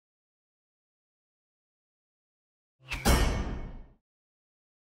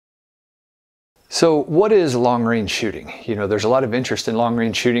So what is long range shooting? You know, there's a lot of interest in long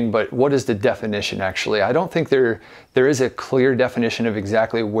range shooting, but what is the definition actually? I don't think there is a clear definition of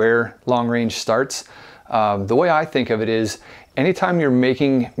exactly where long range starts. The way I think of it is anytime you're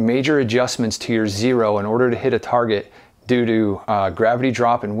making major adjustments to your zero in order to hit a target due to gravity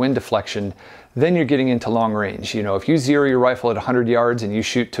drop and wind deflection, then you're getting into long range. You know, if you zero your rifle at 100 yards and you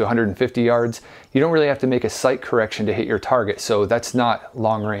shoot to 150 yards, you don't really have to make a sight correction to hit your target, so that's not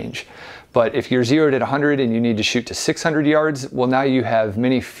long range. But if you're zeroed at 100 and you need to shoot to 600 yards, well, now you have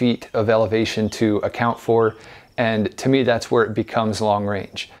many feet of elevation to account for, and to me that's where it becomes long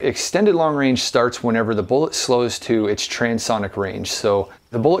range. Extended long range starts whenever the bullet slows to its transonic range. So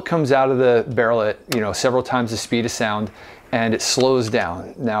the bullet comes out of the barrel at, you know, several times the speed of sound, and it slows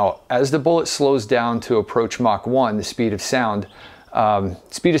down. Now, as the bullet slows down to approach Mach 1, the speed of sound,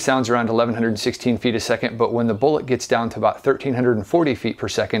 speed of sound is around 1116 feet a second, but when the bullet gets down to about 1340 feet per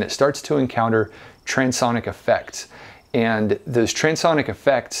second, it starts to encounter transonic effects. And those transonic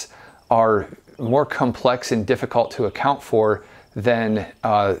effects are more complex and difficult to account for than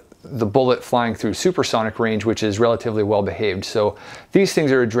the bullet flying through supersonic range, which is relatively well behaved. So these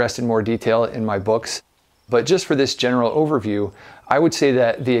things are addressed in more detail in my books. But just for this general overview, I would say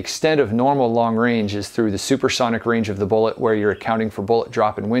that the extent of normal long range is through the supersonic range of the bullet, where you're accounting for bullet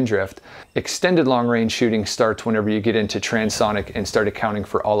drop and wind drift. Extended long range shooting starts whenever you get into transonic and start accounting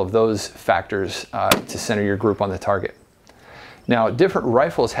for all of those factors to center your group on the target. Now, different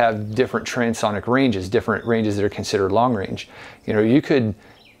rifles have different transonic ranges, different ranges that are considered long range. You know, you could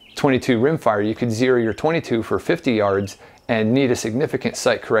 22 rimfire, you could zero your 22 for 50 yards and need a significant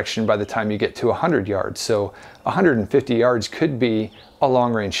sight correction by the time you get to 100 yards. So 150 yards could be a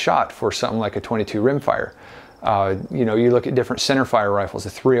long range shot for something like a 22 rimfire. You know, you look at different centerfire rifles, a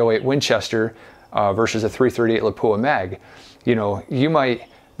 308 Winchester versus a 338 Lapua mag. You know,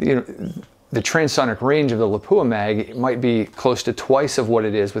 the transonic range of the Lapua mag might be close to twice of what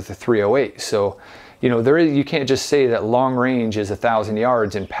it is with the 308. So, you know, you can't just say that long range is 1,000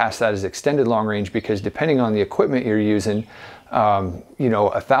 yards and pass that as extended long range, because depending on the equipment you're using, you know,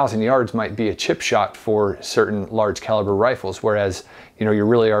 1,000 yards might be a chip shot for certain large caliber rifles, whereas, you know, you're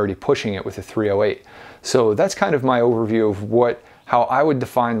really already pushing it with a 308. So that's kind of my overview of how I would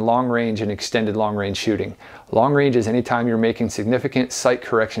define long range and extended long range shooting. Long range is anytime you're making significant sight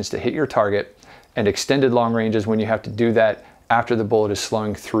corrections to hit your target, and extended long range is when you have to do that after the bullet is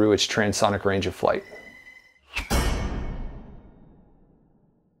slowing through its transonic range of flight.